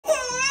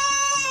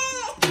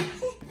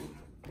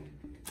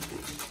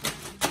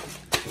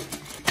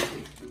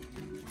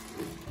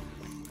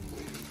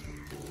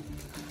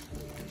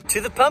to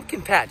the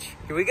pumpkin patch.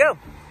 Here we go.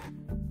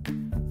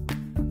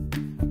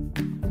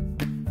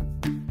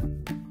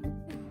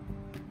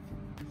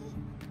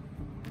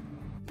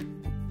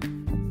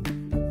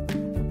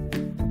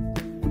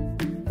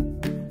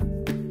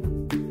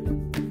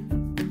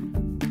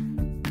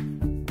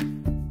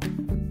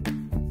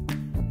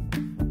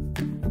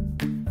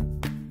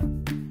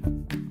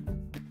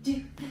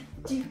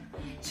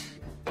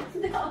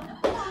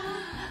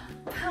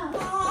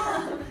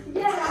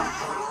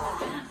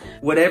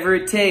 Whatever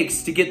it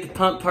takes to get the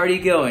pump party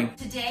going.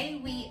 Today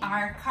we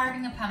are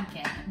carving a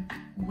pumpkin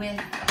with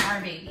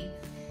our baby.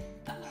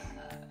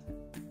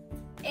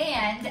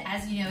 And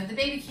as you know, the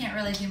baby can't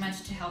really do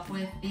much to help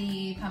with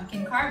the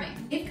pumpkin carving.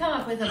 We've come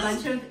up with a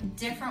bunch of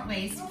different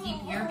ways to keep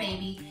your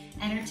baby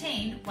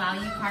entertained while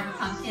you carve a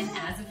pumpkin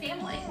as a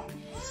family.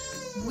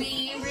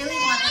 We really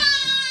wanted...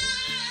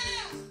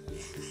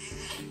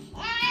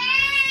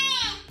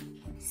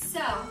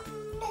 So,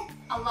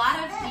 a lot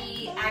of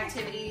the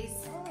activities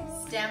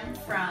stem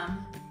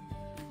from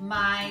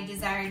my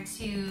desire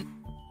to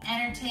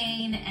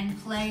entertain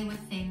and play with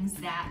things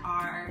that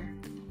are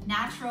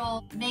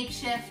natural,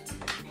 makeshift,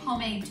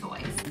 homemade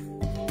toys.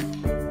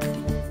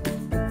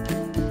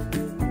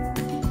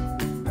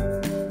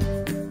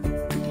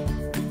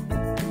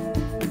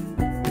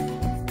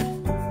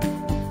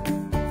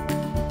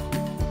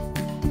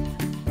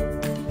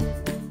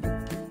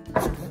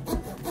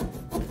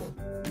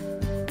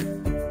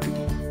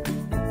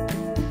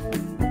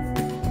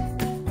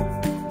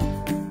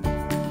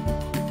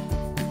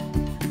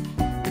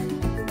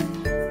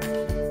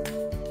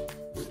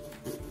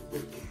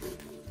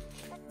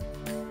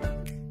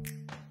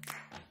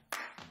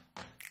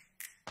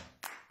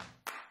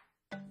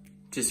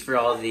 Just for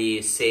all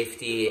the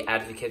safety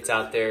advocates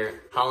out there,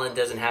 Holland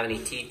doesn't have any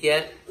teeth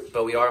yet,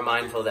 but we are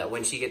mindful that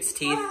when she gets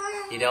teeth,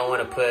 you don't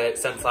want to put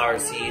sunflower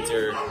seeds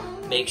or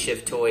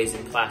makeshift toys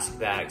in plastic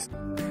bags.